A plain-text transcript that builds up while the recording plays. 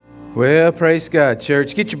Well, praise God,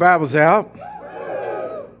 church. Get your Bibles out.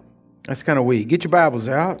 That's kind of weak. Get your Bibles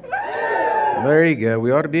out. There you go.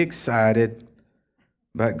 We ought to be excited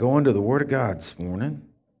about going to the Word of God this morning.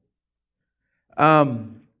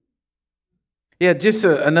 Just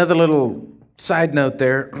another little side note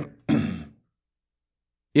there. You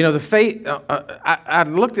know, I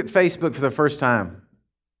looked at Facebook for the first time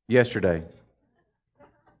yesterday.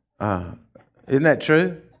 Isn't that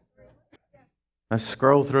true? I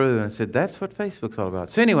scrolled through and I said, that's what Facebook's all about.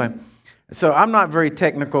 So anyway, I'm not a very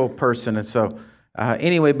technical person. And so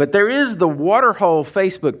but there is the Waterhole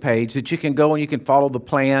Facebook page that you can go and you can follow the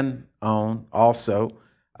plan on also.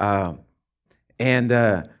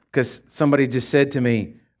 Because somebody just said to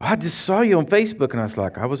me, I just saw you on Facebook. And I was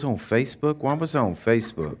like, I was on Facebook? Why was I on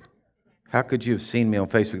Facebook? How could you have seen me on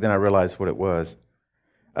Facebook? Then I realized what it was.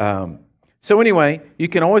 So anyway, you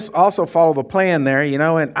can always also follow the plan there, you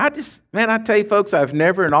know, and I tell you folks, I've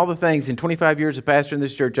never, in all the things, in 25 years of pastoring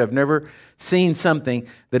this church, I've never seen something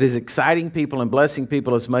that is exciting people and blessing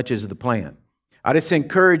people as much as the plan. I just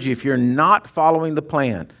encourage you, if you're not following the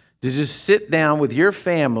plan, to just sit down with your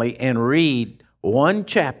family and read one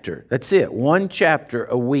chapter. That's it, one chapter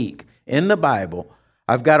a week in the Bible.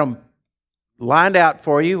 I've got them lined out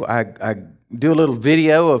for you. I do a little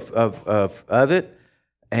video of it,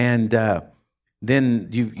 and then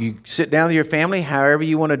you sit down with your family, however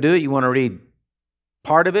you want to do it. You want to read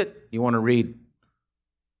part of it. You want to read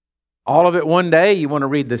all of it one day. You want to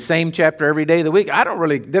read the same chapter every day of the week.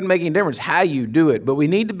 It doesn't make any difference how you do it, but we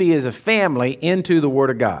need to be as a family into the Word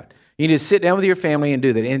of God. You need to sit down with your family and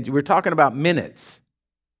do that. And we're talking about minutes.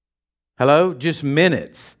 Hello? Just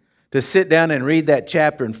minutes to sit down and read that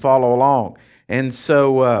chapter and follow along. And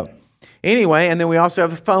so anyway, and then we also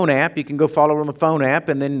have a phone app. You can go follow on the phone app,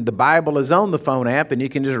 and then the Bible is on the phone app, and you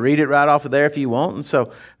can just read it right off of there if you want. And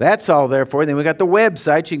so that's all there for you. Then we got the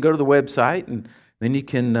website. You can go to the website, and then you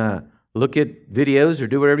can look at videos or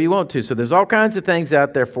do whatever you want to. So there's all kinds of things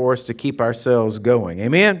out there for us to keep ourselves going.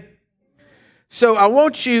 Amen? So I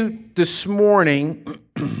want you this morning,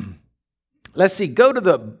 go to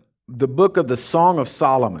the book of the Song of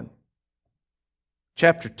Solomon,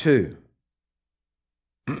 chapter 2.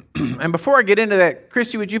 And before I get into that,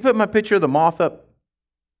 Christy, would you put my picture of the moth up?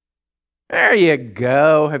 There you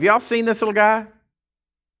go. Have y'all seen this little guy?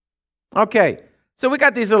 Okay, so we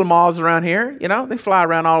got these little moths around here. You know, they fly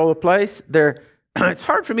around all over the place. It's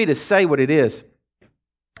hard for me to say what it is.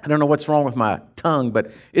 I don't know what's wrong with my tongue,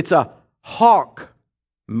 but it's a hawk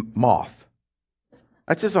moth.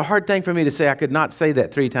 That's just a hard thing for me to say. I could not say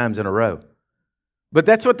that 3 times in a row. But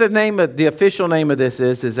that's what the official name of this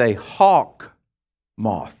is a hawk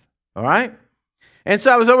moth. All right? And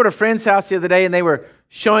so I was over at a friend's house the other day, and they were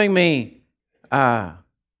showing me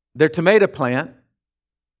their tomato plant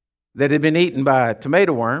that had been eaten by a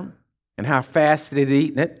tomato worm and how fast it had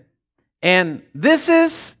eaten it. And this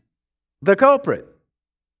is the culprit.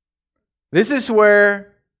 This is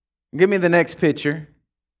where, give me the next picture.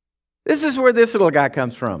 This is where this little guy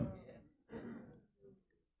comes from.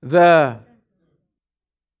 The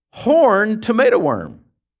horned tomato worm.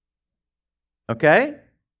 Okay?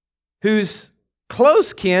 Who's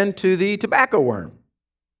close kin to the tobacco worm.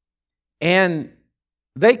 And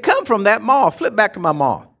they come from that moth. Flip back to my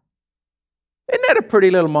moth. Isn't that a pretty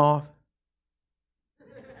little moth?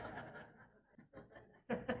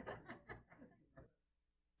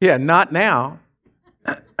 Yeah, not now.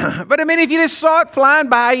 But I mean, if you just saw it flying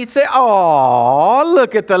by, you'd say, oh,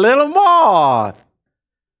 look at the little moth.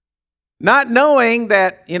 Not knowing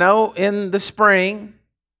that, you know, in the spring,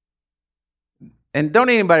 and don't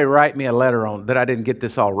anybody write me a letter on that I didn't get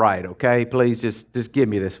this all right, okay? Please just give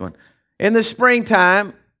me this one. In the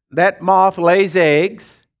springtime, that moth lays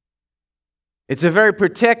eggs. It's a very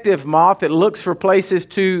protective moth. It looks for places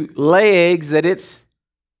to lay eggs that its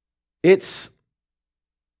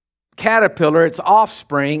caterpillar, its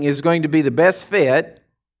offspring, is going to be the best fed.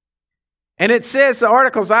 And it says, the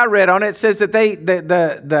articles I read on it says that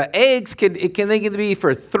the eggs can be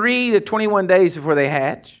for 3 to 21 days before they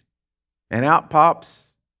hatch. And out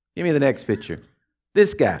pops, give me the next picture,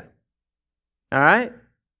 this guy. All right?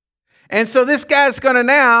 And so this guy's going to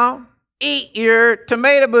now eat your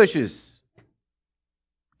tomato bushes.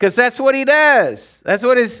 Because that's what he does. That's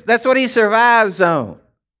what he survives on.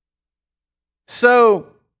 So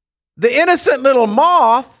the innocent little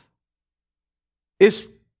moth is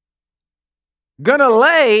going to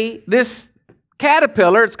lay this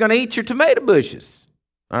caterpillar. It's going to eat your tomato bushes.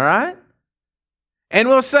 All right? And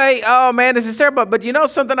we'll say, oh man, this is terrible. But you know,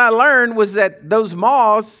 something I learned was that those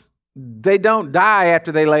moths, they don't die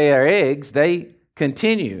after they lay their eggs. They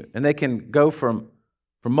continue, and they can go from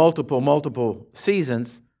multiple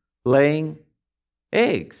seasons laying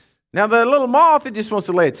eggs. Now, the little moth, it just wants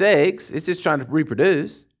to lay its eggs. It's just trying to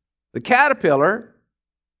reproduce. The caterpillar,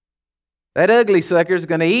 that ugly sucker, is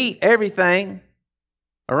going to eat everything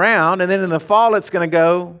around, and then in the fall, it's going to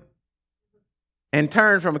go and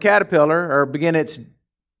turn from a caterpillar, or begin its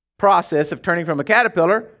process of turning from a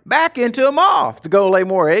caterpillar back into a moth to go lay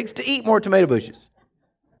more eggs, to eat more tomato bushes.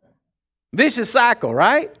 Vicious cycle,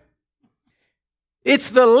 right?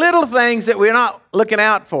 It's the little things that we're not looking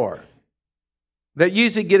out for that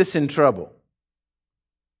usually get us in trouble.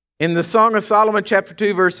 In the Song of Solomon, chapter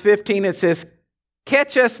 2, verse 15, it says,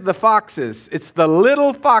 "Catch us the foxes." It's the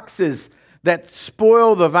little foxes that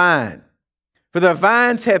spoil the vine. For the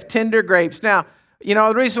vines have tender grapes. Now,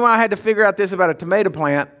 the reason why I had to figure out this about a tomato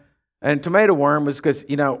plant and tomato worm was because,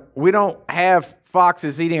 we don't have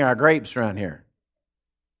foxes eating our grapes around here.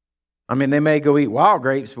 I mean, they may go eat wild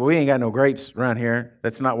grapes, but we ain't got no grapes around here.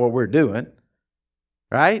 That's not what we're doing,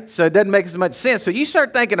 right? So it doesn't make as much sense. But you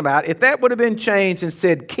start thinking about if that would have been changed and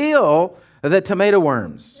said, "Kill the tomato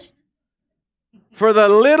worms." For the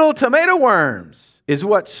little tomato worms is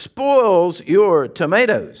what spoils your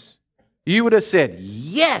tomatoes. You would have said,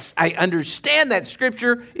 "Yes, I understand that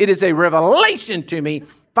scripture. It is a revelation to me.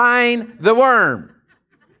 Find the worm."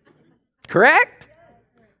 Correct?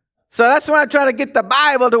 So that's why I'm trying to get the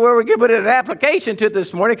Bible to where we can put an application to it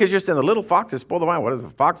this morning, because you're saying the little foxes spoil the vine. What is a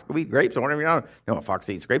fox go eat grapes or whatever? A fox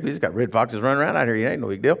eats grapes. He's got red foxes running around out here. It ain't no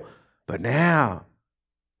big deal. But now,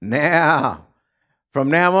 from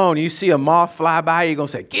now on, you see a moth fly by, you're going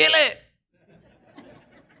to say, "Kill it.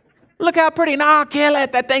 Look how pretty. No, kill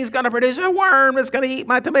it. That thing's going to produce a worm that's going to eat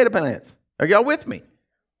my tomato plants." Are y'all with me?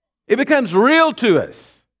 It becomes real to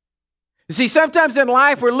us. You see, sometimes in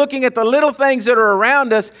life we're looking at the little things that are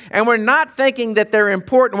around us, and we're not thinking that they're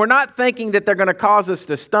important. We're not thinking that they're going to cause us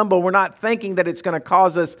to stumble. We're not thinking that it's going to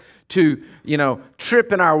cause us to,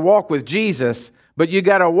 trip in our walk with Jesus. But you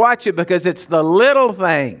got to watch it, because it's the little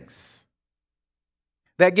things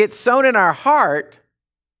that get sown in our heart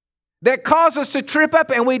that cause us to trip up,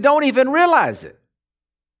 and we don't even realize it.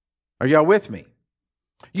 Are y'all with me?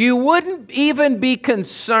 You wouldn't even be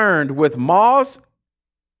concerned with moths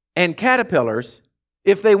and caterpillars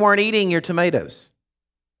if they weren't eating your tomatoes.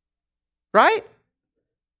 Right?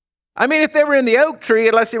 I mean, if they were in the oak tree,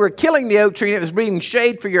 unless they were killing the oak tree and it was bringing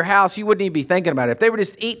shade for your house, you wouldn't even be thinking about it. If they were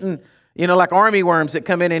just eating, like army worms that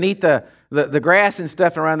come in and eat the grass and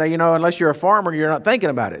stuff around there, unless you're a farmer, you're not thinking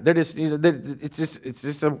about it. They're just, it's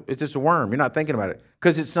just a worm. You're not thinking about it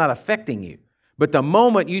because it's not affecting you. But the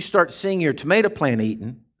moment you start seeing your tomato plant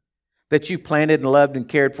eaten, that you planted and loved and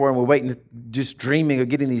cared for, and we're waiting, just dreaming of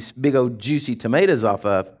getting these big old juicy tomatoes off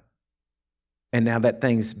of, and now that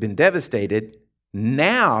thing's been devastated,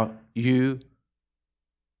 now you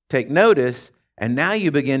take notice, and now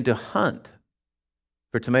you begin to hunt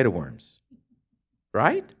for tomato worms,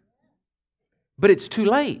 right? But it's too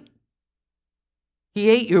late. He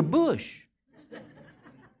ate your bush,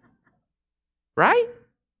 right?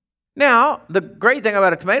 Now, the great thing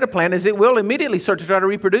about a tomato plant is it will immediately start to try to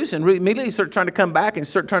reproduce and immediately start trying to come back and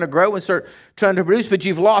start trying to grow and start trying to produce, but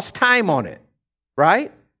you've lost time on it,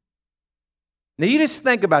 right? Now, you just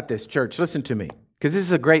think about this, church. Listen to me, because this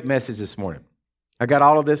is a great message this morning. I got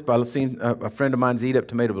all of this by seeing a friend of mine's eat up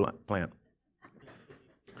tomato plant.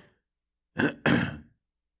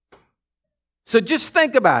 So just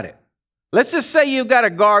think about it. Let's just say you've got a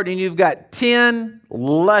garden and you've got 10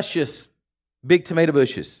 luscious big tomato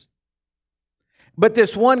bushes. But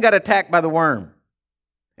this one got attacked by the worm,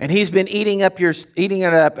 and he's been eating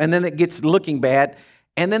it up, and then it gets looking bad.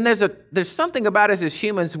 And then there's something about us as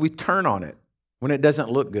humans, we turn on it when it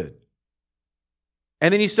doesn't look good.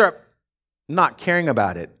 And then you start not caring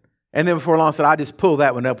about it. And then before long, I just pull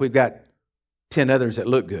that one up. We've got 10 others that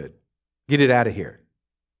look good. Get it out of here.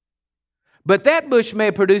 But that bush may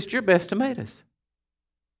have produced your best tomatoes.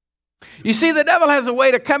 You see, the devil has a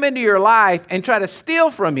way to come into your life and try to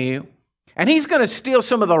steal from you, and he's going to steal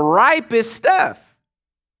some of the ripest stuff.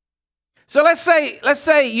 So let's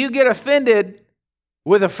say you get offended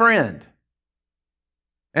with a friend,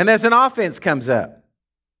 and there's an offense comes up,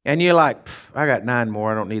 and you're like, "I got 9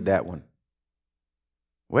 more. I don't need that one."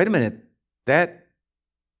 Wait a minute. That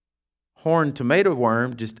horned tomato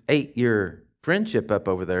worm just ate your friendship up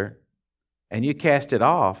over there, and you cast it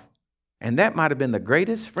off. And that might have been the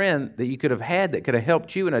greatest friend that you could have had that could have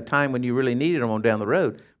helped you in a time when you really needed them on down the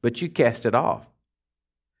road, but you cast it off.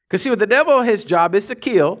 Because see, what the devil, his job is to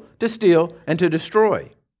kill, to steal, and to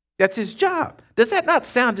destroy. That's his job. Does that not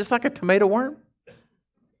sound just like a tomato worm?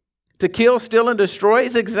 To kill, steal, and destroy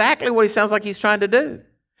is exactly what he sounds like he's trying to do.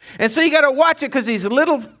 And so you got to watch it, because these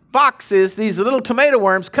little foxes, these little tomato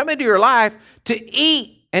worms come into your life to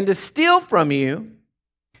eat and to steal from you.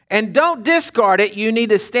 And don't discard it. You need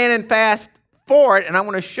to stand and fast for it. And I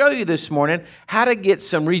want to show you this morning how to get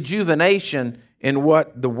some rejuvenation in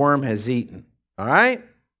what the worm has eaten. All right?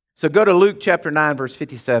 So go to Luke chapter 9, verse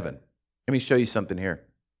 57. Let me show you something here.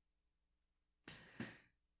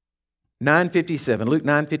 9:57, Luke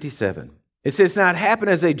 9:57. It says, "Now it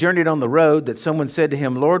happened as they journeyed on the road that someone said to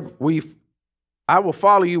him, 'Lord, I will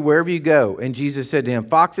follow you wherever you go.' And Jesus said to him,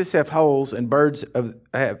 'Foxes have holes and birds of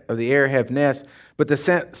the air have nests, but the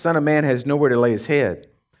Son of Man has nowhere to lay his head.'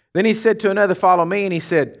 Then he said to another, 'Follow me.' And he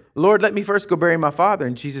said, 'Lord, let me first go bury my father.'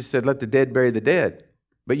 And Jesus said, 'Let the dead bury the dead,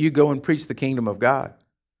 but you go and preach the kingdom of God.'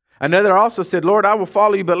 Another also said, 'Lord, I will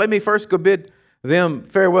follow you, but let me first go bid them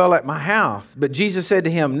farewell at my house.' But Jesus said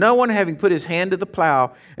to him, 'No one having put his hand to the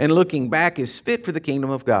plow and looking back is fit for the kingdom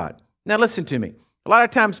of God.'" Now listen to me. A lot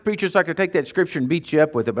of times preachers like to take that scripture and beat you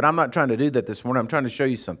up with it, but I'm not trying to do that this morning. I'm trying to show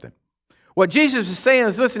you something. What Jesus is saying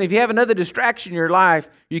is, listen, if you have another distraction in your life,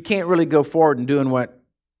 you can't really go forward in doing what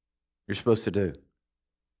you're supposed to do.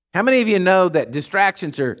 How many of you know that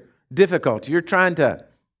distractions are difficult? You're trying to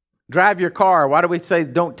drive your car. Why do we say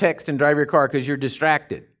don't text and drive your car? Because you're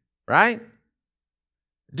distracted, right?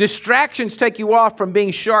 Distractions take you off from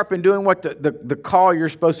being sharp and doing what the call you're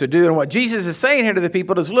supposed to do. And what Jesus is saying here to the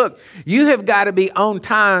people is, look, you have got to be on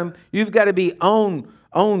time. You've got to be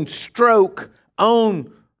on stroke,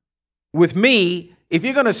 on with me, if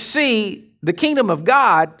you're going to see the kingdom of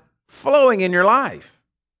God flowing in your life.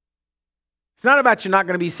 It's not about you're not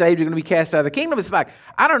going to be saved, you're going to be cast out of the kingdom. It's like,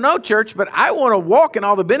 I don't know, church, but I want to walk in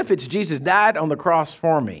all the benefits Jesus died on the cross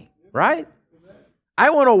for me, right? I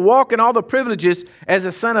want to walk in all the privileges as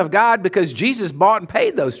a son of God because Jesus bought and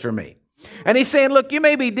paid those for me. And he's saying, look, you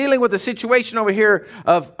may be dealing with a situation over here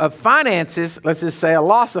of finances, let's just say a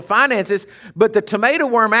loss of finances, but the tomato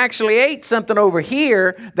worm actually ate something over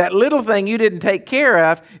here. That little thing you didn't take care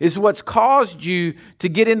of is what's caused you to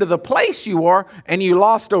get into the place you are and you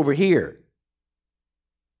lost over here.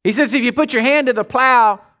 He says, if you put your hand to the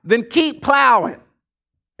plow, then keep plowing.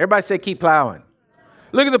 Everybody say, keep plowing.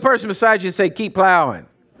 Look at the person beside you and say, keep plowing.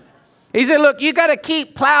 He said, look, you got to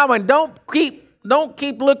keep plowing. Don't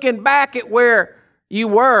keep looking back at where you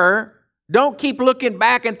were. Don't keep looking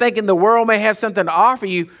back and thinking the world may have something to offer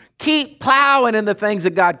you. Keep plowing in the things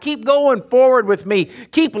of God. Keep going forward with me.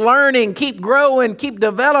 Keep learning, keep growing, keep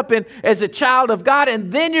developing as a child of God.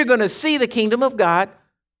 And then you're going to see the kingdom of God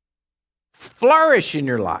flourish in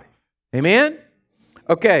your life. Amen?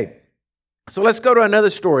 Okay. So let's go to another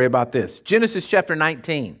story about this. Genesis chapter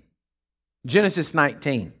 19. Genesis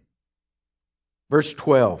 19, verse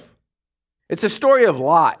 12. It's a story of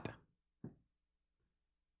Lot.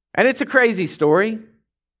 And it's a crazy story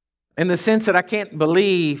in the sense that I can't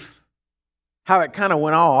believe how it kind of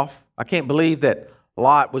went off. I can't believe that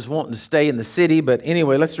Lot was wanting to stay in the city. But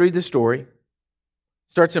anyway, let's read the story.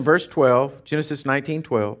 Starts in verse 12, Genesis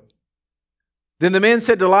 19:12. Then the men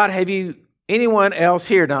said to Lot, have you anyone else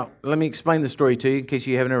here? Now, let me explain the story to you in case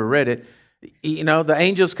you haven't ever read it. You know, the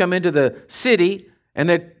angels come into the city and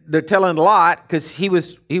they're telling Lot, because he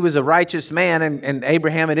was a righteous man and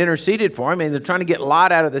Abraham had interceded for him, and they're trying to get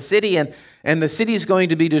Lot out of the city, and the city is going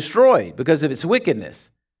to be destroyed because of its wickedness.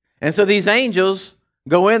 And so these angels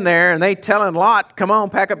go in there and they telling Lot, come on,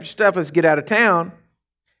 pack up your stuff, let's get out of town.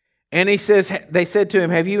 And they said to him,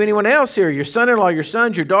 have you anyone else here? Your son-in-law, your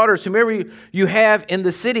sons, your daughters, whomever you have in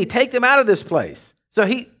the city, take them out of this place. So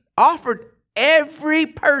he offered every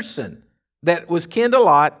person that was kin to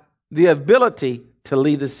Lot the ability to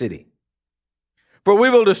leave the city. For we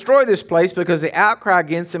will destroy this place because the outcry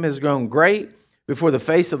against him has grown great before the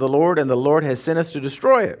face of the Lord, and the Lord has sent us to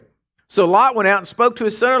destroy it. So Lot went out and spoke to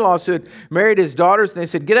his son-in-laws who had married his daughters, and they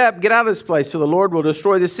said, get up, get out of this place, so the Lord will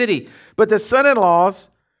destroy the city. But the son-in-laws,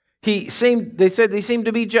 they seemed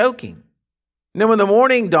to be joking. And then when the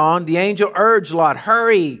morning dawned, the angel urged Lot,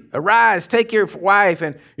 hurry, arise, take your wife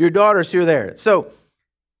and your daughters who are there. So,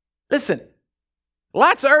 listen,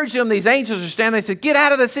 Lot's urging them, these angels are standing, they said, get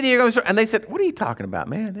out of the city, you're going to destroy. And they said, what are you talking about,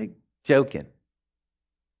 man? They're joking.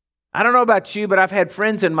 I don't know about you, but I've had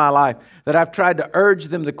friends in my life that I've tried to urge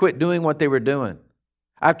them to quit doing what they were doing.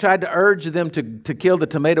 I've tried to urge them to kill the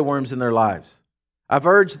tomato worms in their lives. I've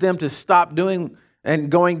urged them to stop doing and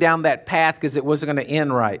going down that path because it wasn't going to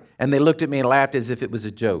end right. And they looked at me and laughed as if it was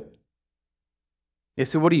a joke. They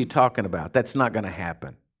said, what are you talking about? That's not going to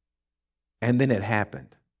happen. And then it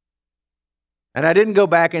happened. And I didn't go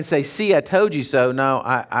back and say, see, I told you so. No,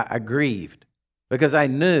 I grieved because I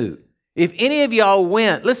knew. If any of y'all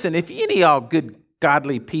went, listen, if any of y'all good,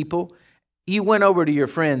 godly people, you went over to your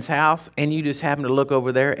friend's house and you just happened to look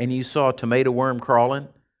over there and you saw a tomato worm crawling,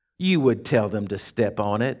 you would tell them to step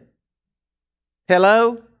on it.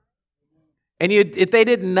 Hello? And if they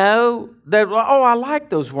didn't know, that, oh, I like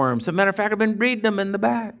those worms. As a matter of fact, I've been breeding them in the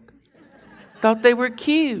back. Thought they were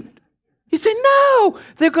cute. You say, no,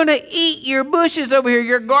 they're going to eat your bushes over here.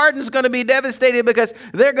 Your garden's going to be devastated because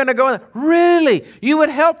they're going to go. Really? You would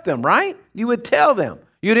help them, right? You would tell them.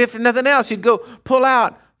 You'd, if nothing else, you'd go pull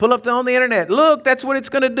up on the internet. Look, that's what it's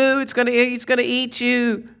going to do. It's going to eat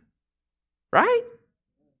you. Right?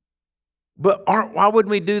 But why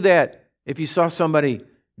wouldn't we do that if you saw somebody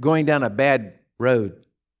going down a bad road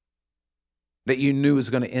that you knew was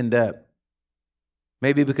going to end up?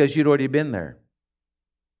 Maybe because you'd already been there.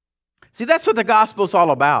 See, that's what the gospel's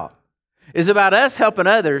all about. It's about us helping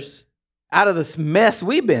others out of this mess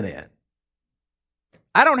we've been in.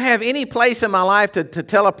 I don't have any place in my life to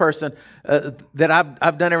tell a person that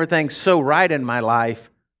I've done everything so right in my life,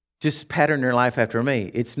 just pattern their life after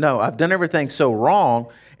me. It's no, I've done everything so wrong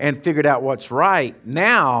and figured out what's right.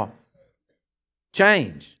 Now,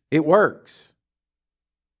 change. It works.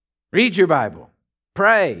 Read your Bible.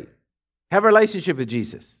 Pray. Have a relationship with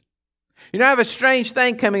Jesus. You know, I have a strange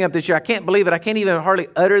thing coming up this year. I can't believe it. I can't even hardly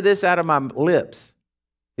utter this out of my lips.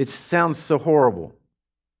 It sounds so horrible.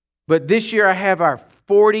 But this year I have our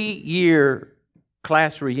 40-year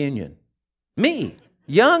class reunion. Me,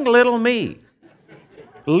 young little me.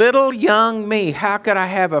 Little young me. How could I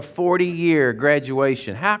have a 40-year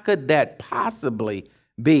graduation? How could that possibly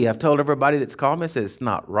be? I've told everybody that's called me, I said, it's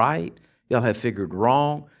not right. Y'all have figured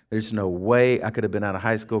wrong. There's no way I could have been out of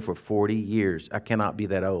high school for 40 years. I cannot be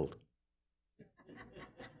that old.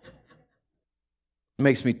 It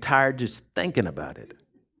makes me tired just thinking about it.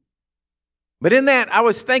 But in that, I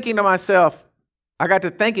was thinking to myself, I got to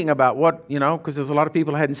thinking about what, because there's a lot of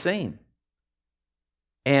people I hadn't seen.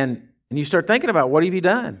 And you start thinking about, what have you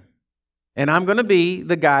done? And I'm going to be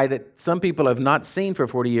the guy that some people have not seen for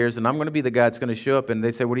 40 years, and I'm going to be the guy that's going to show up, and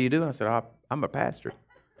they say, what do you do? I said, I'm a pastor.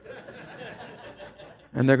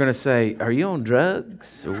 And they're going to say, are you on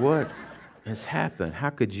drugs? Or what has happened? How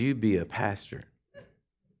could you be a pastor?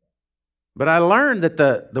 But I learned that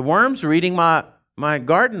the worms were eating my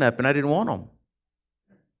garden up, and I didn't want them.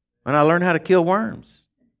 And I learned how to kill worms.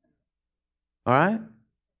 All right?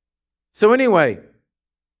 So anyway,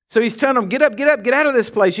 so he's telling them, get up, get out of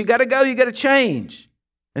this place. You got to go, you got to change.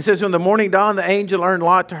 And it says, when the morning dawned, the angel urged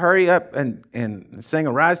Lot to hurry up and saying,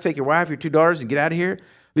 arise, take your wife, your 2 daughters, and get out of here,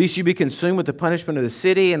 lest you be consumed with the punishment of the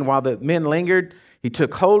city. And while the men lingered, he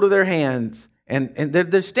took hold of their hands, and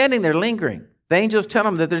they're standing there lingering. The angels tell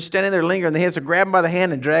them that they're standing there lingering. He has to grab them by the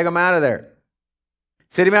hand and drag them out of there.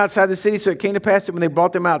 Set him outside the city. So it came to pass that when they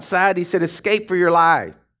brought them outside, he said, escape for your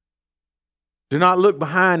life. Do not look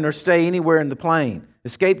behind nor stay anywhere in the plain.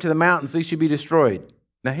 Escape to the mountains, lest you be destroyed.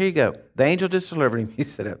 Now here you go. The angel just delivered him. He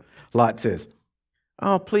said, Lot says,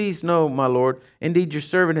 oh, please no, my Lord. Indeed, your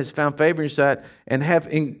servant has found favor in your sight and have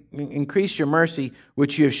increased your mercy,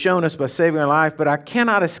 which you have shown us by saving our life. But I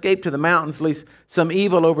cannot escape to the mountains, lest some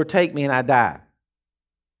evil overtake me and I die.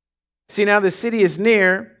 See, now the city is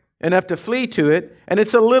near enough to flee to it, and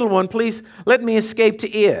it's a little one. Please let me escape to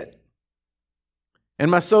it,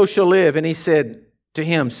 and my soul shall live. And he said to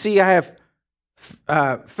him, see, I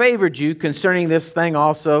have favored you concerning this thing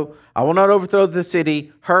also. I will not overthrow the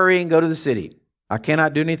city. Hurry and go to the city. I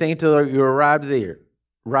cannot do anything until you arrive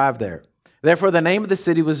there. Therefore, the name of the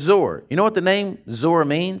city was Zor. You know what the name Zor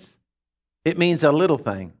means? It means a little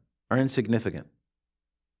thing or insignificant.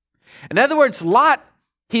 In other words, Lot,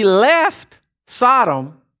 he left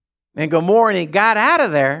Sodom and Gomorrah and he got out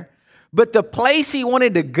of there, but the place he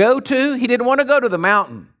wanted to go to, he didn't want to go to the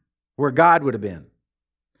mountain where God would have been.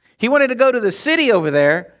 He wanted to go to the city over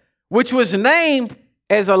there, which was named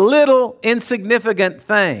as a little insignificant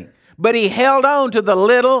thing. But he held on to the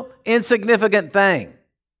little insignificant thing.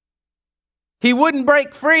 He wouldn't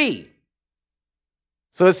break free.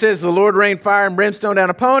 So it says the Lord rained fire and brimstone down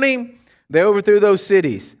upon him. They overthrew those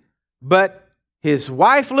cities. But his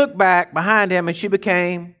wife looked back behind him and she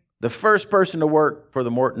became the first person to work for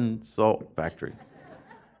the Morton Salt Factory.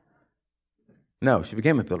 No, she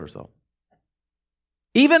became a pillar of salt.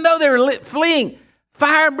 Even though they were fleeing,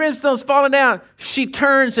 fire and brimstone's falling down, she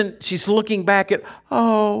turns and she's looking back at,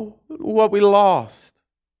 oh, what we lost.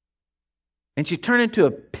 And she turned into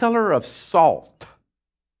a pillar of salt.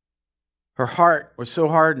 Her heart was so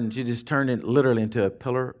hardened, she just turned it literally into a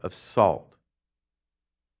pillar of salt.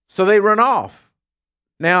 So they run off.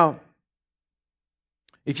 Now,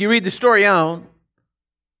 if you read the story on,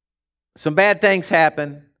 some bad things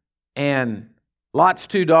happen, and Lot's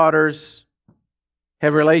 2 daughters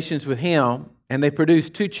have relations with him, and they produce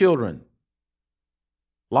 2 children.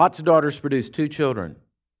 Lot's daughters produced 2 children.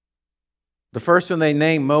 The first one they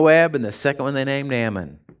named Moab, and the second one they named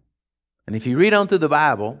Ammon. And if you read on through the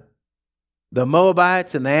Bible, the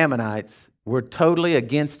Moabites and the Ammonites were totally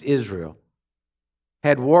against Israel,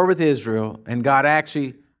 had war with Israel, and God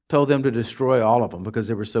actually told them to destroy all of them because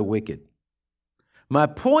they were so wicked. My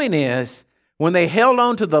point is, when they held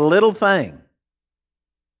on to the little thing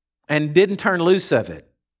and didn't turn loose of it,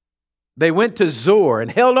 they went to Zor and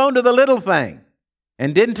held on to the little thing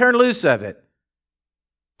and didn't turn loose of it.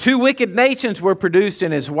 2 wicked nations were produced,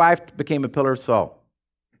 and his wife became a pillar of salt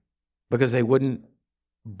because they wouldn't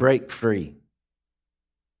break free.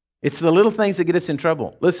 It's the little things that get us in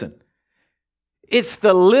trouble. Listen, it's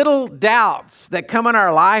the little doubts that come in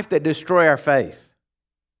our life that destroy our faith.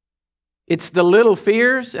 It's the little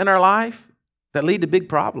fears in our life that lead to big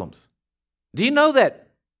problems. Do you know that?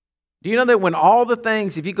 Do you know that when all the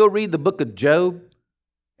things, if you go read the book of Job,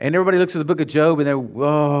 and everybody looks at the book of Job and they're,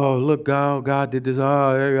 oh, look, God did this.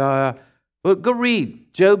 Well, go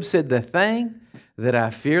read. Job said, the thing that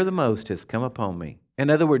I fear the most has come upon me.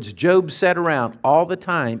 In other words, Job sat around all the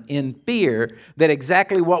time in fear that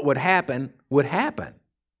exactly what would happen would happen.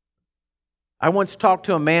 I once talked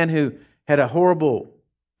to a man who had a horrible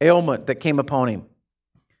ailment that came upon him.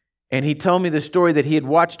 And he told me the story that he had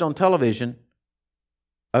watched on television,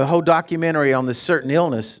 a whole documentary on this certain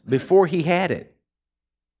illness before he had it.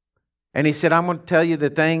 And he said, I'm going to tell you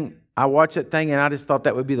the thing, I watched that thing and I just thought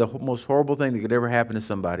that would be the most horrible thing that could ever happen to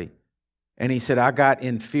somebody. And he said, I got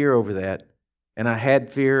in fear over that. And I had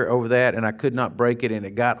fear over that and I could not break it, and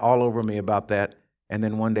it got all over me about that. And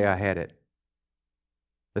then one day I had it.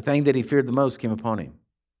 The thing that he feared the most came upon him.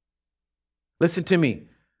 Listen to me.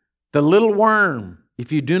 The little worm,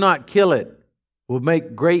 if you do not kill it, will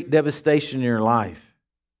make great devastation in your life.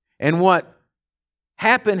 And what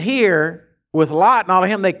happened here with Lot and all of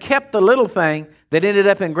him, they kept the little thing that ended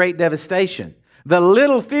up in great devastation. The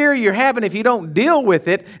little fear you're having, if you don't deal with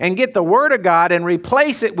it and get the Word of God and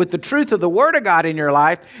replace it with the truth of the Word of God in your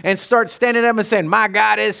life and start standing up and saying, my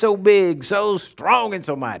God is so big, so strong, and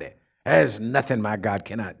so mighty. There's nothing my God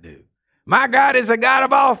cannot do. My God is a God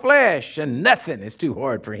of all flesh, and nothing is too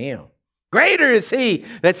hard for Him. Greater is He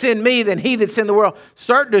that's in me than he that's in the world.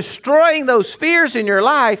 Start destroying those fears in your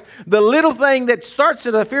life. The little thing that starts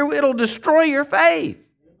with a fear, it'll destroy your faith.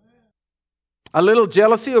 A little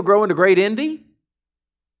jealousy will grow into great envy.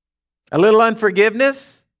 A little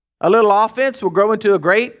unforgiveness, a little offense will grow into a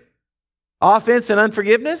great offense and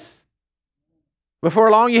unforgiveness.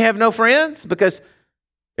 Before long, you have no friends because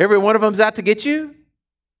every one of them's out to get you.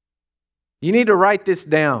 You need to write this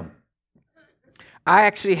down. I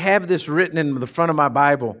actually have this written in the front of my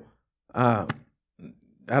Bible. I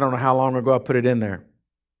don't know how long ago I put it in there.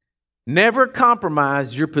 Never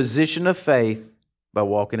compromise your position of faith by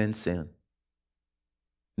walking in sin.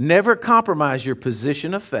 Never compromise your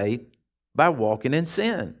position of faith by walking in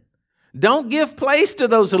sin. Don't give place to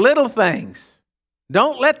those little things.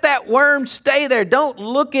 Don't let that worm stay there. Don't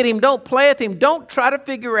look at him. Don't play with him. Don't try to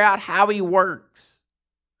figure out how he works.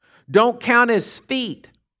 Don't count his feet.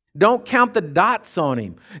 Don't count the dots on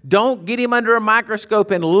him. Don't get him under a microscope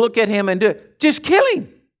and look at him and do it. Just kill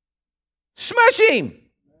him. Smush him.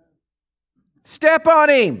 Step on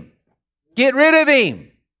him. Get rid of him.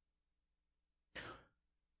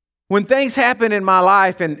 When things happen in my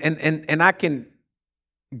life and I can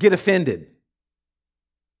get offended.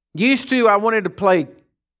 Used to, I wanted to play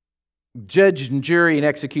judge and jury and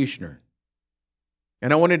executioner.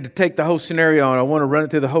 And I wanted to take the whole scenario and I want to run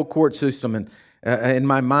it through the whole court system and in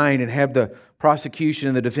my mind and have the prosecution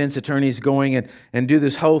and the defense attorneys going and do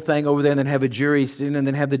this whole thing over there and then have a jury sitting and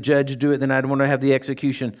then have the judge do it. Then I'd want to have the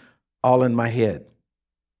execution all in my head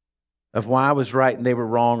of why I was right and they were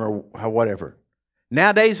wrong or whatever.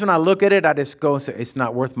 Nowadays, when I look at it, I just go and say, it's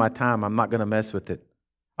not worth my time. I'm not going to mess with it.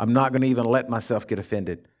 I'm not going to even let myself get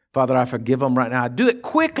offended. Father, I forgive them right now. I do it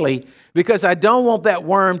quickly because I don't want that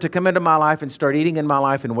worm to come into my life and start eating in my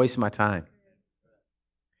life and waste my time.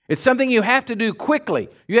 It's something you have to do quickly.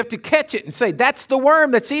 You have to catch it and say, that's the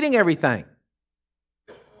worm that's eating everything.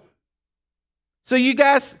 So you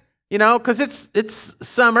guys, because it's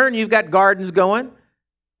summer and you've got gardens going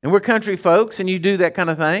and we're country folks and you do that kind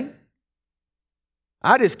of thing.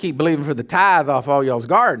 I just keep believing for the tithe off all y'all's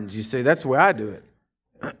gardens. You see, that's the way I do it.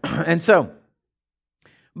 And so,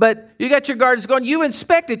 but you got your gardens going. You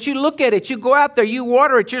inspect it. You look at it. You go out there. You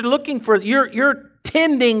water it. You're looking for, you're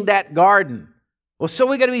tending that garden. Well, so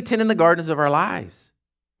we got to be tending the gardens of our lives.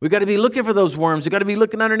 We got to be looking for those worms. We got to be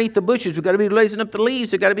looking underneath the bushes. We got to be raising up the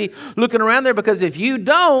leaves. We got to be looking around there because if you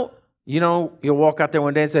don't, you'll walk out there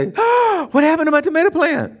one day and say, oh, what happened to my tomato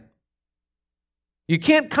plant? You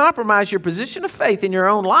can't compromise your position of faith in your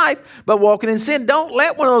own life by walking in sin. Don't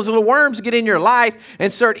let one of those little worms get in your life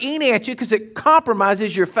and start eating at you because it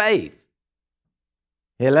compromises your faith.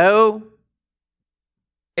 Hello?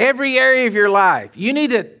 Every area of your life. You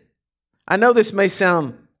need to, I know this may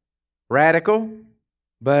sound radical,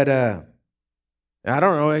 but I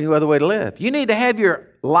don't know any other way to live. You need to have your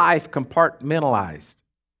life compartmentalized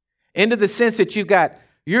into the sense that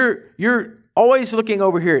you're always looking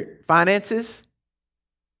over here at finances.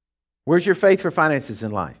 Where's your faith for finances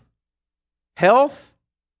in life? Health?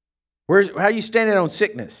 How are you standing on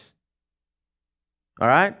sickness? All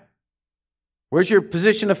right? Where's your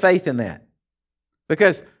position of faith in that?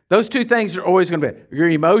 Because those two things are always going to be your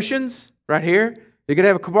emotions right here. You could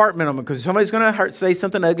have a compartment on them because somebody's going to say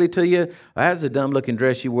something ugly to you. That was a dumb-looking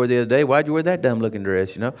dress you wore the other day. Why'd you wear that dumb-looking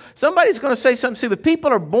dress? You know, somebody's going to say something stupid.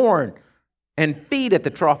 People are born and feed at the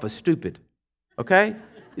trough of stupid. Okay,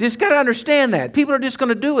 you just got to understand that people are just going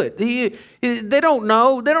to do it. They don't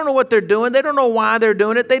know. They don't know what they're doing. They don't know why they're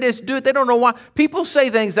doing it. They just do it. They don't know why. People say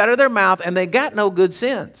things out of their mouth and they got no good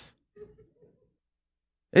sense.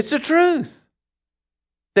 It's the truth.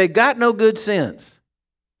 They got no good sense.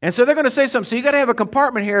 And so they're going to say something. So you got to have a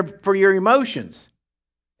compartment here for your emotions.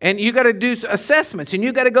 And you got to do assessments. And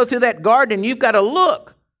you got to go through that garden. And you've got to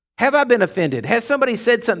look. Have I been offended? Has somebody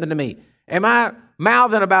said something to me? Am I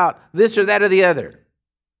mouthing about this or that or the other?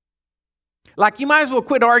 Like you might as well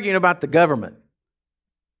quit arguing about the government.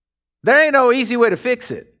 There ain't no easy way to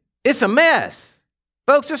fix it. It's a mess.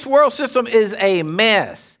 Folks, this world system is a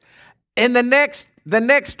mess. And the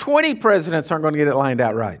next 20 presidents aren't going to get it lined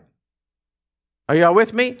out right. Are y'all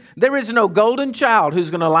with me? There is no golden child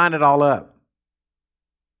who's going to line it all up.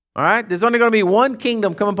 All right? There's only going to be one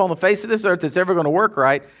kingdom come upon the face of this earth that's ever going to work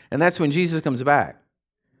right, and that's when Jesus comes back.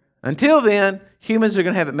 Until then, humans are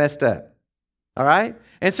going to have it messed up. All right?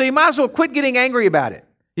 And so you might as well quit getting angry about it.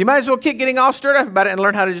 You might as well quit getting all stirred up about it and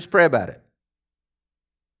learn how to just pray about it.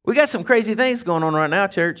 We got some crazy things going on right now,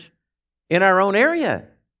 church, in our own area.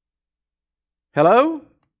 Hello?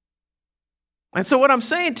 And so what I'm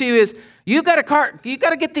saying to you is you got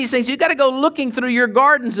to get these things. You got to go looking through your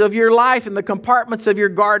gardens of your life and the compartments of your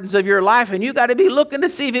gardens of your life, and you got to be looking to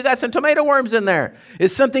see if you got some tomato worms in there.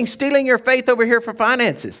 Is something stealing your faith over here for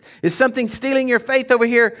finances? Is something stealing your faith over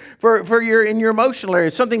here for your in your emotional area?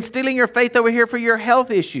 Is something stealing your faith over here for your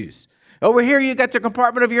health issues? Over here you got the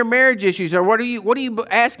compartment of your marriage issues, or what are you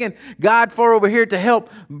asking God for over here to help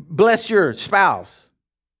bless your spouse?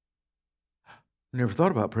 Never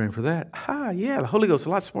thought about praying for that. Yeah, the Holy Ghost is a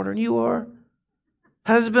lot smarter than you are.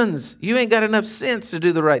 Husbands, you ain't got enough sense to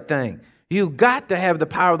do the right thing. You got to have the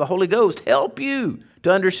power of the Holy Ghost help you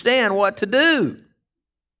to understand what to do.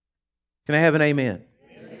 Can I have an amen?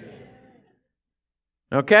 Amen.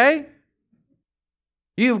 Okay?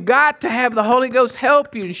 You've got to have the Holy Ghost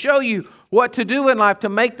help you and show you what to do in life to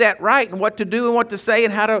make that right and what to do and what to say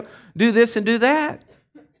and how to do this and do that.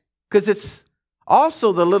 Because it's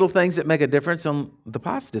also the little things that make a difference on the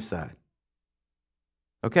positive side.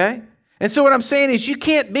 Okay? And so what I'm saying is you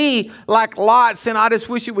can't be like Lot saying, I just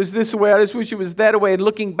wish it was this way, I just wish it was that way, and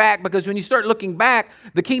looking back, because when you start looking back,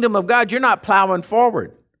 the kingdom of God, you're not plowing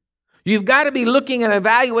forward. You've got to be looking and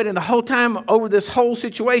evaluating the whole time over this whole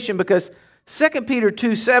situation, because 2 Peter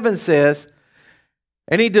 2:7 says,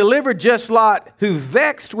 and he delivered just Lot, who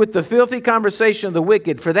vexed with the filthy conversation of the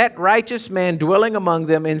wicked, for that righteous man dwelling among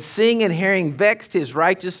them, and seeing and hearing vexed his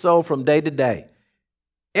righteous soul from day to day.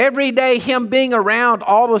 Every day, him being around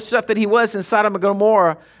all the stuff that he was in Sodom and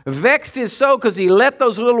Gomorrah vexed his soul because he let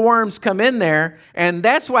those little worms come in there, and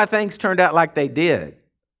that's why things turned out like they did.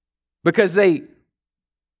 Because they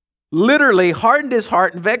literally hardened his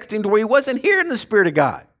heart and vexed him to where he wasn't hearing the Spirit of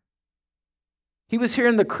God. He was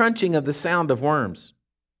hearing the crunching of the sound of worms.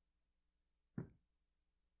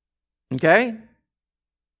 Okay?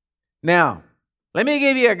 Now, let me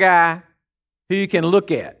give you a guy who you can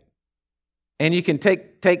look at and you can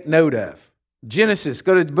take note of. Genesis.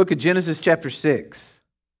 Go to the book of Genesis chapter 6.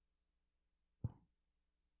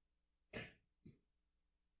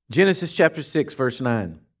 Genesis chapter 6, verse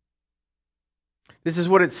 9. This is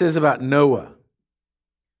what it says about Noah.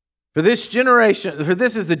 For this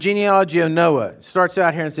is the genealogy of Noah. It starts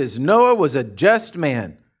out here and says, Noah was a just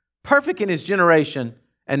man, perfect in his generation,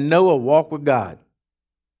 and Noah walked with God.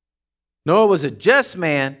 Noah was a just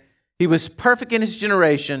man, he was perfect in his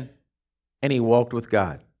generation, and he walked with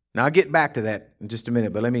God. Now, I'll get back to that in just a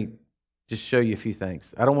minute, but let me just show you a few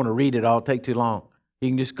things. I don't want to read it all, it'll take too long. You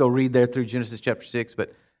can just go read there through Genesis chapter 6,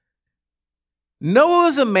 but Noah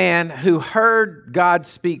was a man who heard God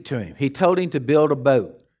speak to him. He told him to build a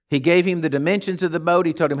boat. He gave him the dimensions of the boat.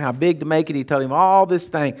 He told him how big to make it. He told him all this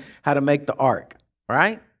thing, how to make the ark,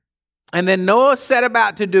 right? And then Noah set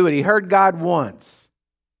about to do it. He heard God once.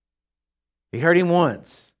 He heard him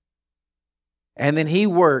once. And then he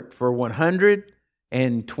worked for 120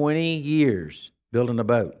 120 years building a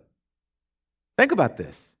boat. Think about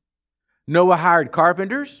this. Noah hired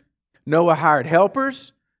carpenters. Noah hired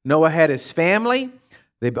helpers. Noah had his family.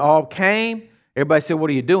 They all came. Everybody said, what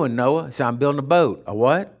are you doing, Noah? He said, I'm building a boat. A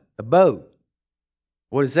what? A boat.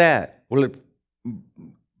 What is that? Well, it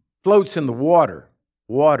floats in the water.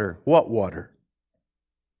 Water. What water?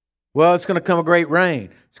 Well, it's going to come a great rain.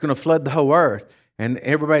 It's going to flood the whole earth. And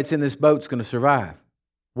everybody that's in this boat is going to survive.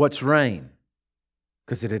 What's rain?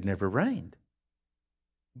 Because it had never rained.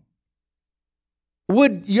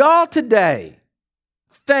 Would y'all today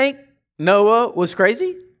think Noah was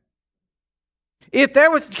crazy? If there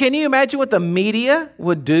was, can you imagine what the media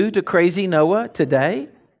would do to crazy Noah today?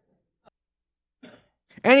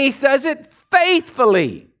 And he does it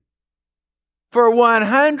faithfully for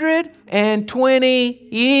 120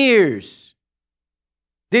 years.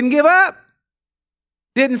 Didn't give up.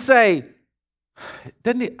 Didn't say,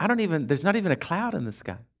 there's not even a cloud in the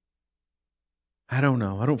sky. I don't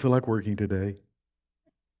know. I don't feel like working today.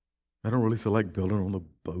 I don't really feel like building on the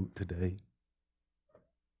boat today.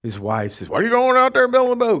 His wife says, why are you going out there building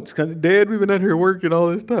the boats? Because, Dad, we've been out here working all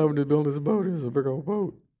this time to build this boat. It's a big old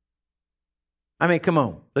boat. I mean, come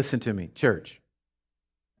on. Listen to me, church.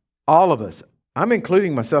 All of us, I'm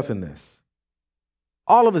including myself in this.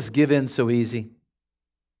 All of us give in so easy.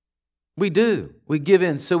 We do. We give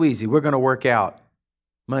in so easy. We're going to work out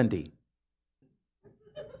Monday.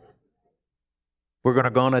 We're going to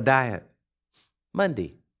go on a diet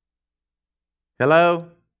Monday. Hello?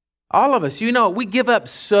 All of us, you know, we give up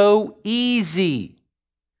so easy.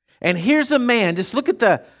 And here's a man, just look at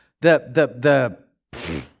the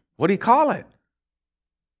what do you call it?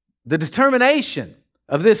 The determination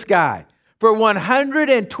of this guy. For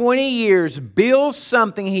 120 years, builds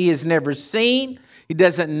something he has never seen. He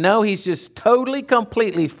doesn't know. He's just totally,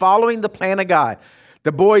 completely following the plan of God.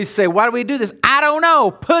 The boys say, why do we do this? I don't know.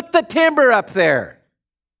 Put the timber up there.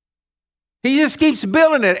 He just keeps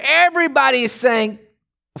building it. Everybody is saying,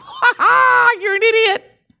 ha ha, you're an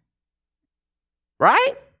idiot.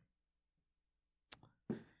 Right?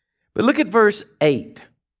 But look at verse 8.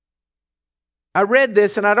 I read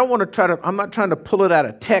this and I don't want to I'm not trying to pull it out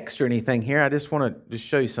of text or anything here. I just want to just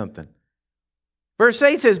show you something. Verse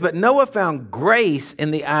 8 says, but Noah found grace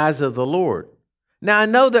in the eyes of the Lord. Now I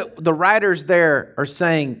know that the writers there are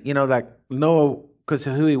saying, you know, like Noah, because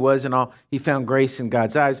of who he was and all, he found grace in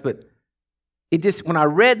God's eyes. But it just, when I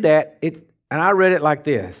read that, and I read it like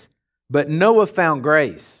this, but Noah found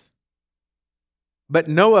grace. But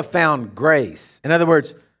Noah found grace. In other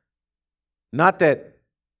words, not that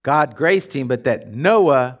God graced him, but that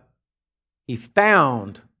Noah, he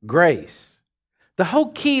found grace. The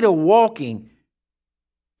whole key to walking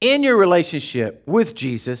in your relationship with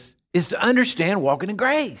Jesus is to understand walking in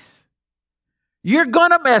grace. You're going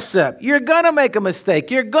to mess up. You're going to make a mistake.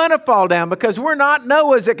 You're going to fall down because we're not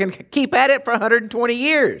Noahs that can keep at it for 120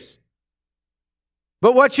 years.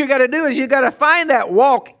 But what you got to do is you got to find that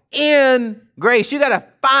walk in grace. You got to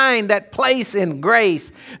find that place in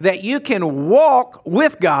grace that you can walk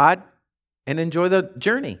with God and enjoy the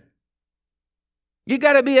journey. You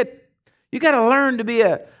got to learn to be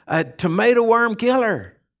a tomato worm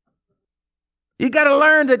killer. You got to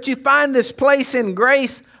learn that you find this place in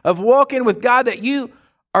grace of walking with God that you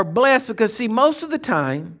are blessed because, see, most of the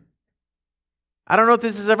time, I don't know if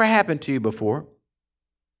this has ever happened to you before,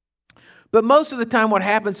 but most of the time what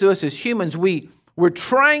happens to us as humans, we're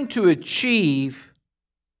trying to achieve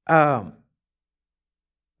the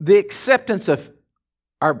acceptance of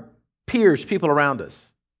our peers, people around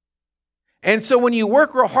us. And so when you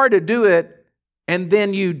work real hard to do it and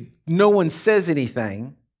then no one says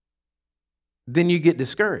anything, then you get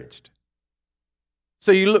discouraged.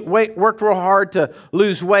 So you worked real hard to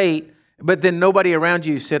lose weight, but then nobody around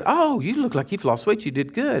you said, oh, you look like you've lost weight. You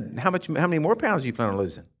did good. How many more pounds do you plan on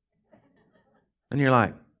losing? And you're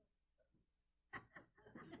like,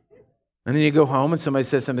 and then you go home and somebody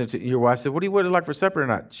says something to your wife, said, what do you like for supper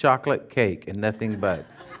tonight? Chocolate cake and nothing but.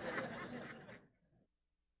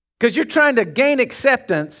 Because you're trying to gain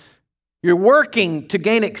acceptance. You're working to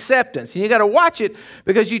gain acceptance. And you got to watch it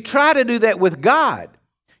because you try to do that with God.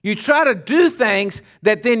 You try to do things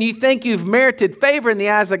that then you think you've merited favor in the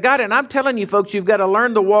eyes of God. And I'm telling you, folks, you've got to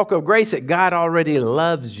learn the walk of grace that God already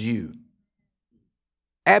loves you.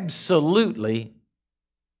 Absolutely.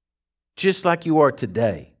 Just like you are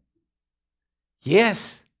today.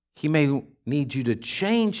 Yes, He may need you to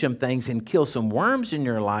change some things and kill some worms in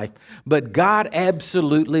your life, but God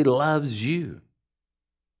absolutely loves you.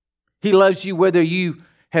 He loves you whether you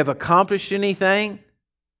have accomplished anything,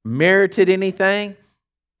 merited anything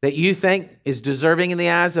that you think is deserving in the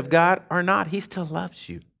eyes of God or not. He still loves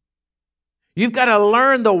you. You've got to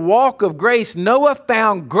learn the walk of grace. Noah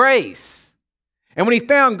found grace. And when he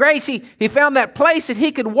found grace, he found that place that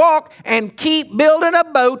he could walk and keep building a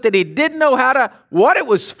boat that he didn't know what it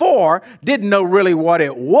was for, didn't know really what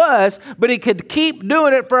it was, but he could keep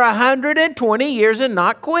doing it for 120 years and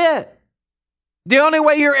not quit. The only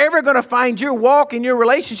way you're ever going to find your walk in your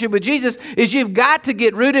relationship with Jesus is you've got to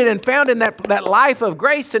get rooted and found in that life of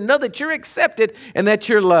grace to know that you're accepted and that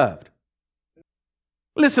you're loved.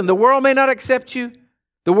 Listen, the world may not accept you.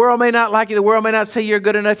 The world may not like you. The world may not say you're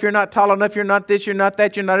good enough. You're not tall enough. You're not this. You're not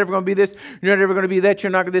that. You're not ever going to be this. You're not ever going to be that.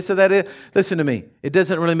 You're not this or that. Listen to me. It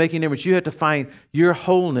doesn't really make any difference. You have to find your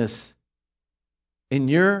wholeness in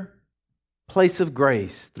your place of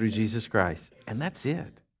grace through Jesus Christ. And that's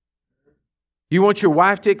it. You want your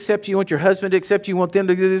wife to accept you. You want your husband to accept you. You want them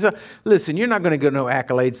to do this. Listen, you're not going to get no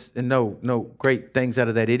accolades and no great things out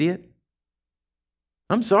of that idiot.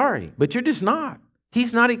 I'm sorry, but you're just not.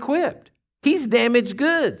 He's not equipped. He's damaged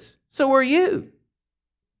goods. So are you.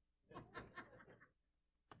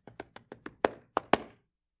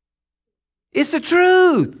 It's the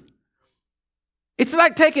truth. It's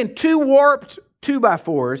like taking two warped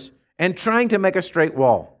 2x4s and trying to make a straight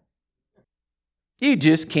wall. You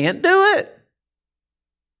just can't do it.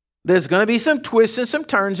 There's going to be some twists and some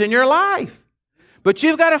turns in your life. But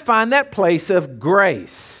you've got to find that place of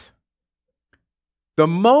grace. The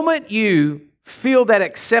moment you feel that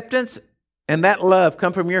acceptance and that love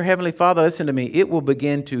come from your Heavenly Father, listen to me, it will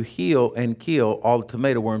begin to heal and kill all the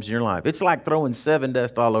tomato worms in your life. It's like throwing sevin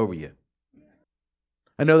dust all over you.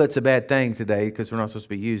 I know that's a bad thing today because we're not supposed to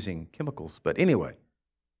be using chemicals. But anyway,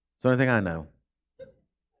 it's the only thing I know.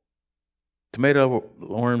 Tomato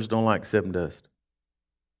worms don't like sevin dust.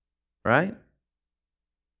 Right?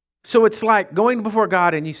 So it's like going before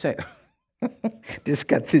God and you say, just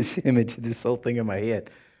got this image, this whole thing in my head.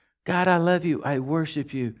 God, I love you. I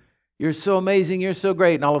worship you. You're so amazing. You're so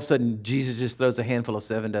great. And all of a sudden, Jesus just throws a handful of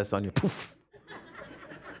sevin dust on you. Poof.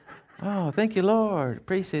 Oh, thank you, Lord.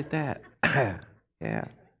 Appreciate that. Yeah.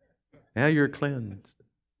 Now you're cleansed.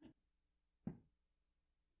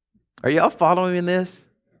 Are y'all following me in this?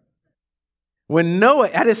 When Noah,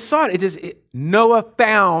 I just saw it. Noah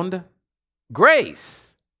found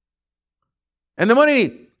grace. And the moment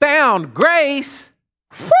he found grace,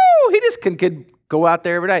 he just could go out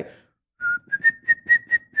there every day.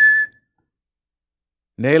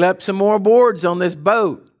 Nail up some more boards on this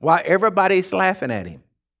boat while everybody's laughing at him.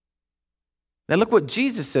 Now look what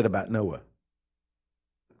Jesus said about Noah.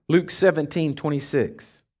 Luke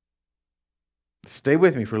 17:26. Stay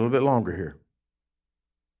with me for a little bit longer here.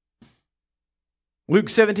 Luke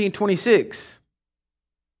 17:26.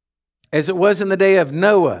 As it was in the day of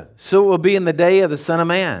Noah, so it will be in the day of the Son of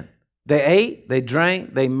Man. They ate, they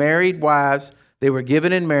drank, they married wives, they were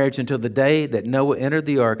given in marriage until the day that Noah entered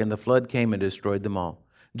the ark and the flood came and destroyed them all.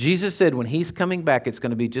 Jesus said when he's coming back, it's going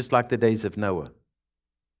to be just like the days of Noah.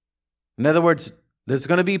 In other words, there's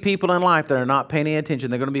going to be people in life that are not paying any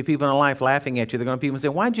attention. There are going to be people in life laughing at you. There are going to be people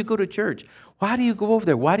saying, why did you go to church? Why do you go over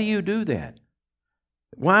there? Why do you do that?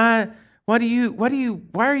 Why are you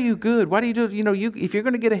good? Why do you do, if you're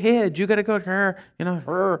going to get ahead, you got to go to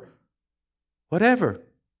her, whatever.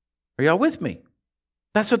 Are y'all with me?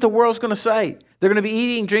 That's what the world's going to say. They're going to be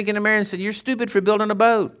eating, drinking, and marrying and say, you're stupid for building a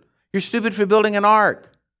boat. You're stupid for building an ark.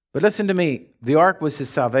 But listen to me. The ark was his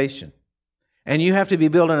salvation. And you have to be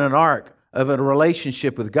building an ark of a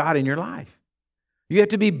relationship with God in your life. You have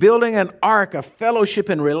to be building an ark, a fellowship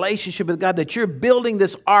and relationship with God, that you're building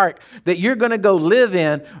this ark that you're going to go live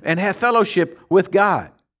in and have fellowship with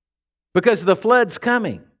God. Because the flood's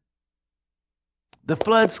coming. The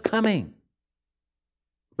flood's coming.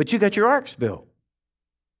 But you got your arks built.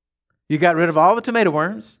 You got rid of all the tomato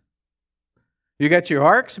worms. You got your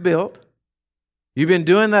arks built. You've been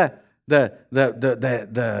doing the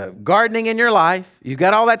gardening in your life. You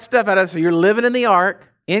got all that stuff out of it. So you're living in the ark,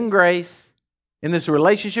 in grace, in this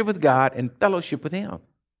relationship with God and fellowship with Him.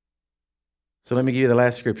 So let me give you the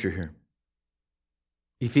last scripture here.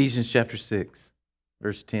 Ephesians chapter 6,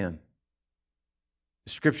 verse 10.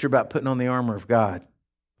 The scripture about putting on the armor of God.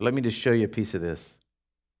 Let me just show you a piece of this.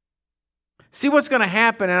 See what's going to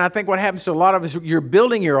happen, and I think what happens to a lot of us, you're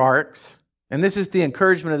building your arks, and this is the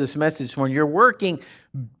encouragement of this message when you're working,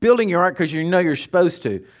 building your ark because you know you're supposed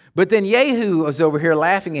to. But then Yehu was over here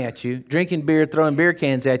laughing at you, drinking beer, throwing beer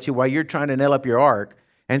cans at you while you're trying to nail up your ark,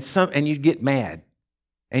 and you get mad,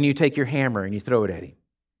 and you take your hammer and you throw it at him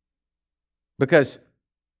because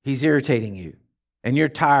he's irritating you, and you're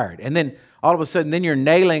tired. And then all of a sudden, then you're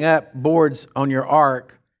nailing up boards on your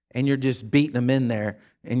ark, and you're just beating them in there,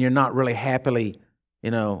 and you're not really happily,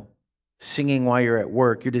 singing while you're at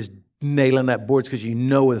work. You're just nailing up boards because you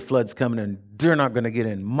know the flood's coming and they're not going to get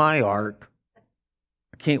in my ark.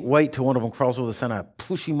 I can't wait till one of them crawls over the side and I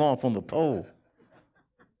push him off on the pole.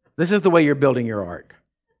 This is the way you're building your ark,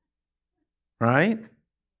 right?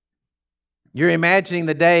 You're imagining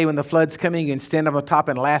the day when the flood's coming, you can stand up on top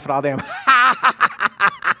and laugh at all them.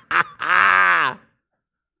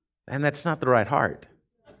 And that's not the right heart.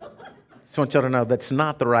 I just want y'all to know that's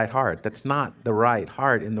not the right heart. That's not the right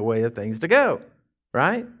heart in the way of things to go,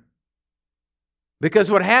 right?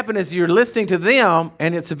 Because what happened is you're listening to them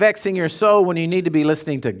and it's vexing your soul when you need to be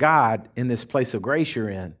listening to God in this place of grace you're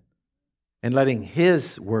in and letting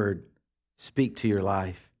His word speak to your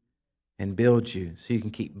life and build you so you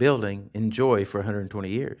can keep building in joy for 120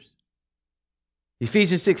 years.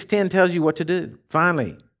 Ephesians 6:10 tells you what to do.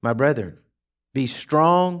 Finally, my brethren, be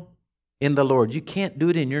strong in the Lord. You can't do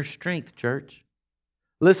it in your strength, church.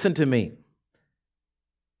 Listen to me.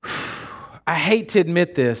 I hate to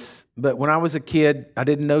admit this, but when I was a kid, I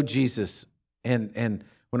didn't know Jesus. And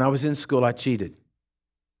when I was in school, I cheated.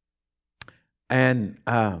 And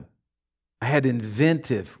I had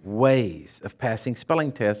inventive ways of passing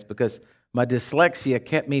spelling tests because my dyslexia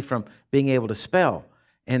kept me from being able to spell.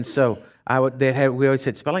 And so we always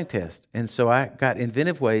had spelling tests. And so I got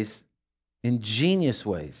inventive ways, ingenious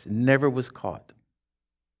ways, never was caught,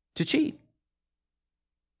 to cheat.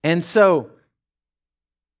 And so,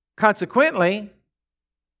 consequently,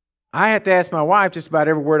 I had to ask my wife just about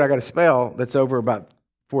every word I got to spell that's over about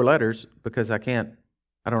 4 letters because I don't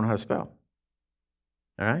know how to spell.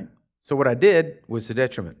 All right? So what I did was a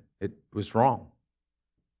detriment. It was wrong.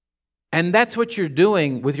 And that's what you're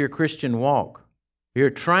doing with your Christian walk. You're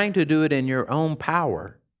trying to do it in your own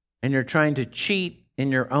power, and you're trying to cheat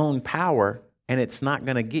in your own power, and it's not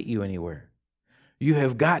going to get you anywhere. You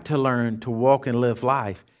have got to learn to walk and live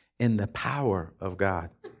life in the power of God.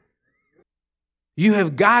 You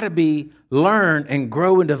have got to learn and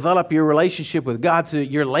grow and develop your relationship with God so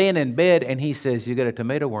you're laying in bed and He says, you got a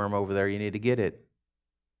tomato worm over there, you need to get it.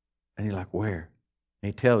 And you're like, where? And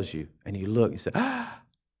He tells you, and you look, you say,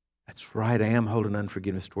 that's right, I am holding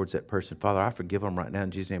unforgiveness towards that person. Father, I forgive them right now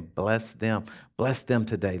in Jesus' name. Bless them. Bless them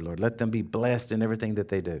today, Lord. Let them be blessed in everything that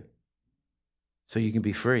they do so you can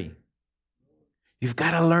be free. You've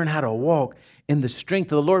got to learn how to walk in the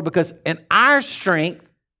strength of the Lord because in our strength,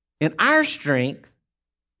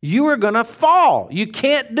 you are going to fall. You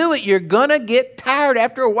can't do it. You're going to get tired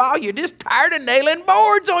after a while. You're just tired of nailing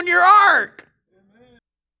boards on your ark.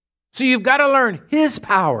 So you've got to learn His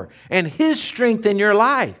power and His strength in your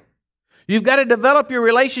life. You've got to develop your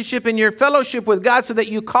relationship and your fellowship with God so that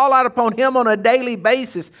you call out upon Him on a daily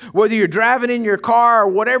basis. Whether you're driving in your car or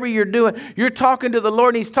whatever you're doing, you're talking to the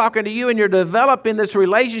Lord and He's talking to you and you're developing this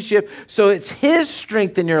relationship so it's His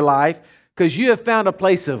strength in your life because you have found a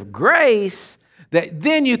place of grace that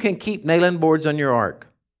then you can keep nailing boards on your ark.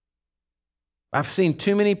 I've seen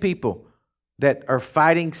too many people that are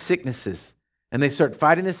fighting sicknesses. And they start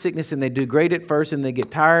fighting the sickness and they do great at first and they get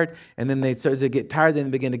tired. And then as they get tired, then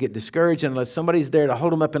they begin to get discouraged. And unless somebody's there to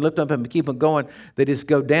hold them up and lift them up and keep them going, they just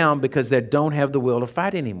go down because they don't have the will to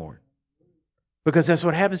fight anymore. Because that's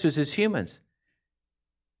what happens to us as humans.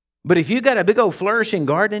 But if you got a big old flourishing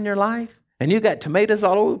garden in your life and you got tomatoes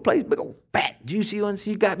all over the place, big old fat, juicy ones,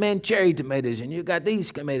 you got, cherry tomatoes and you got these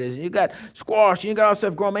tomatoes and you got squash and you got all this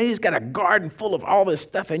stuff growing. Man, you just got a garden full of all this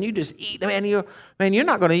stuff and you just eat. You're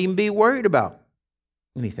not going to even be worried about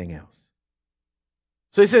anything else.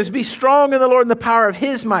 So He says, be strong in the Lord and the power of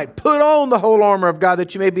His might. Put on the whole armor of God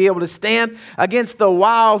that you may be able to stand against the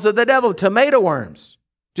wiles of the devil, tomato worms.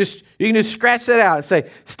 You can just scratch that out and say,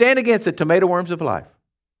 stand against the tomato worms of life.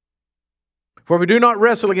 For we do not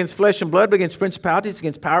wrestle against flesh and blood, but against principalities,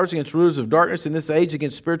 against powers, against rulers of darkness in this age,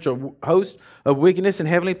 against spiritual hosts of wickedness in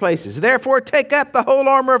heavenly places. Therefore, take up the whole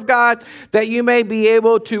armor of God that you may be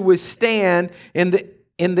able to withstand in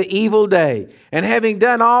the evil day. And having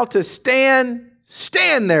done all to stand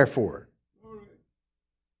therefore.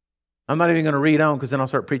 I'm not even going to read on because then I'll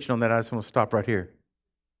start preaching on that. I just want to stop right here.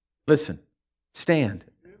 Listen, stand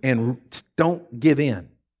and don't give in.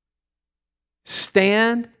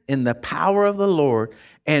 Stand in the power of the Lord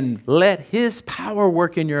and let His power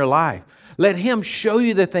work in your life. Let Him show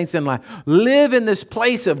you the things in life. Live in this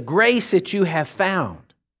place of grace that you have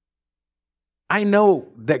found. I know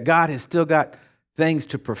that God has still got things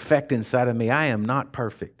to perfect inside of me. I am not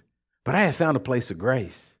perfect, but I have found a place of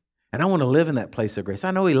grace, and I want to live in that place of grace.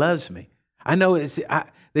 I know He loves me. I know that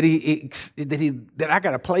I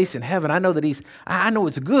got a place in heaven. I know that I know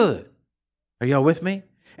it's good. Are y'all with me?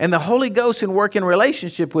 And the Holy Ghost in working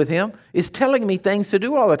relationship with Him is telling me things to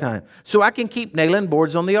do all the time, so I can keep nailing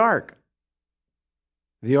boards on the ark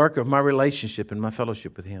of my relationship and my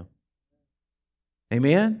fellowship with Him.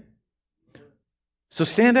 Amen? So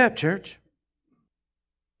stand up, church.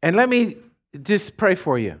 And let me just pray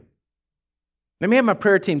for you. Let me have my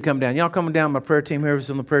prayer team come down. Y'all coming down, my prayer team, whoever's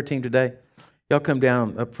on the prayer team today? Y'all come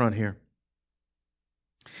down up front here.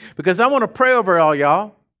 Because I want to pray over all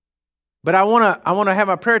y'all. But I want to have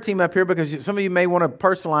my prayer team up here because some of you may want to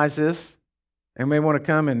personalize this and may want to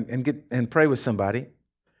come and pray with somebody.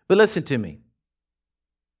 But listen to me.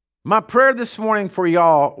 My prayer this morning for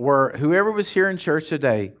y'all were whoever was here in church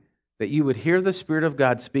today, that you would hear the Spirit of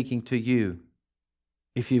God speaking to you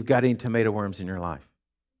if you've got any tomato worms in your life.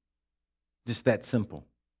 Just that simple.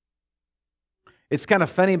 It's kind of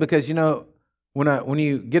funny because, you know, when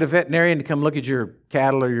you get a veterinarian to come look at your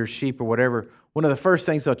cattle or your sheep or whatever, one of the first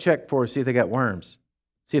things they'll check for is see if they got worms,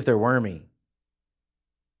 see if they're wormy.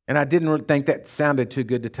 And I didn't really think that sounded too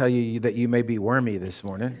good to tell you that you may be wormy this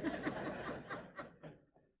morning.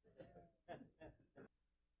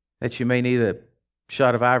 That you may need a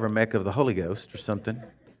shot of Ivermectin of the Holy Ghost or something.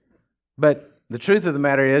 But the truth of the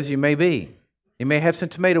matter is you may be. You may have some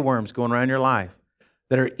tomato worms going around your life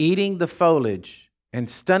that are eating the foliage and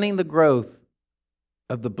stunning the growth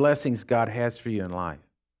of the blessings God has for you in life.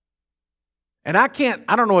 And I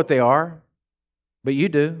don't know what they are, but you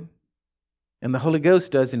do. And the Holy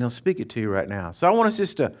Ghost does, and He'll speak it to you right now. So I want us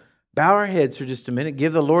just to bow our heads for just a minute,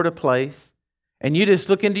 give the Lord a place, and you just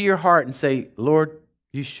look into your heart and say, Lord,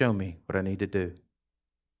 you show me what I need to do.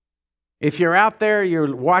 If you're out there,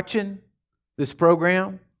 you're watching this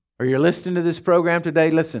program, or you're listening to this program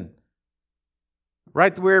today, listen,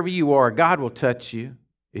 right wherever you are, God will touch you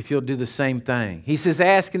if you'll do the same thing. He says,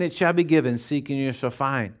 ask and it shall be given, seek and you shall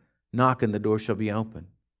find, knock and the door shall be open.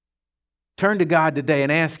 Turn to God today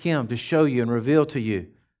and ask Him to show you and reveal to you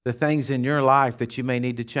the things in your life that you may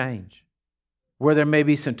need to change, where there may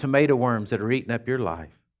be some tomato worms that are eating up your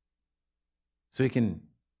life, so He can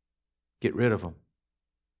get rid of them.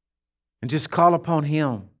 And just call upon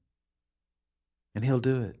Him, and He'll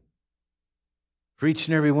do it. For each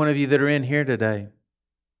and every one of you that are in here today,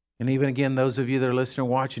 and even again, those of you that are listening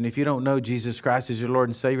and watching, if you don't know Jesus Christ as your Lord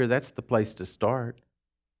and Savior, that's the place to start.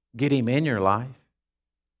 Get Him in your life.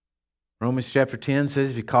 Romans chapter 10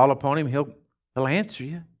 says if you call upon Him, He'll answer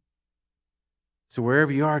you. So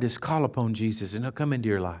wherever you are, just call upon Jesus and He'll come into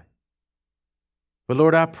your life. But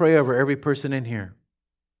Lord, I pray over every person in here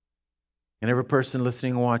and every person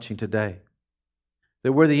listening and watching today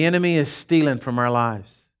that where the enemy is stealing from our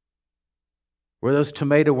lives, where those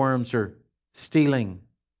tomato worms are stealing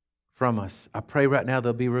from us, I pray right now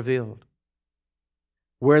they'll be revealed.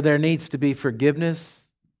 Where there needs to be forgiveness,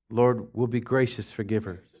 Lord, we'll be gracious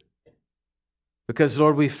forgivers. Because,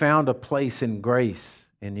 Lord, we found a place in grace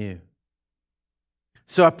in You.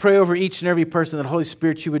 So I pray over each and every person that, Holy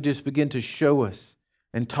Spirit, You would just begin to show us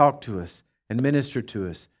and talk to us and minister to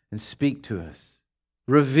us and speak to us.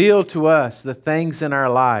 Reveal to us the things in our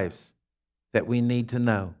lives that we need to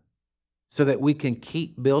know so that we can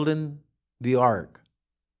keep building the ark.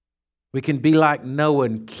 We can be like Noah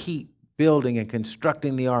and keep building and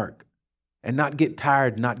constructing the ark and not get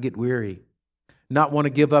tired, not get weary, not want to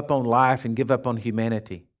give up on life and give up on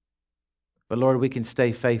humanity. But Lord, we can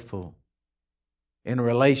stay faithful in a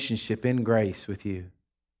relationship, in grace with You.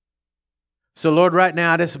 So Lord, right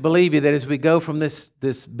now I just believe You that as we go from this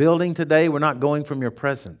building today, we're not going from Your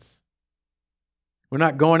presence. We're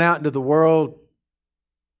not going out into the world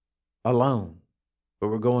alone, but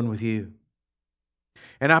we're going with You.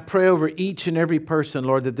 And I pray over each and every person,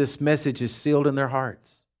 Lord, that this message is sealed in their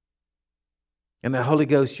hearts. And that Holy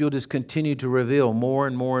Ghost, You'll just continue to reveal more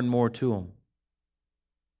and more and more to them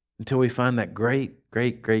until we find that great,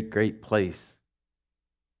 great, great, great place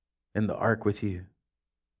in the ark with You.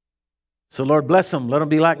 So Lord, bless them. Let them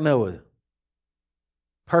be like Noah,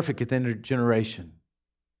 perfect at the end of generation,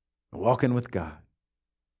 walking with God.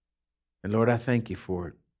 And Lord, I thank You for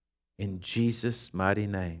it. In Jesus' mighty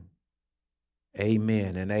name,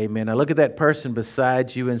 amen and amen. Now look at that person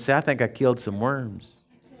beside you and say, I think I killed some worms.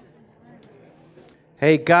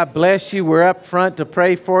 Hey, God bless you. We're up front to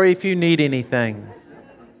pray for you if you need anything.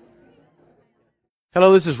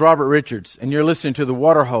 Hello, this is Robert Richards, and you're listening to The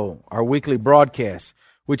Waterhole, our weekly broadcast,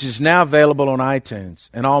 which is now available on iTunes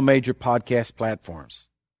and all major podcast platforms.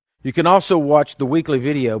 You can also watch the weekly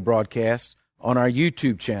video broadcast on our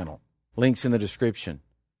YouTube channel. Links in the description.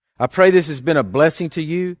 I pray this has been a blessing to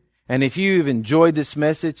you, and if you've enjoyed this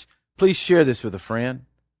message, please share this with a friend.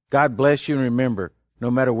 God bless you, and remember, no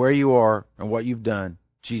matter where you are and what you've done,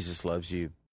 Jesus loves you.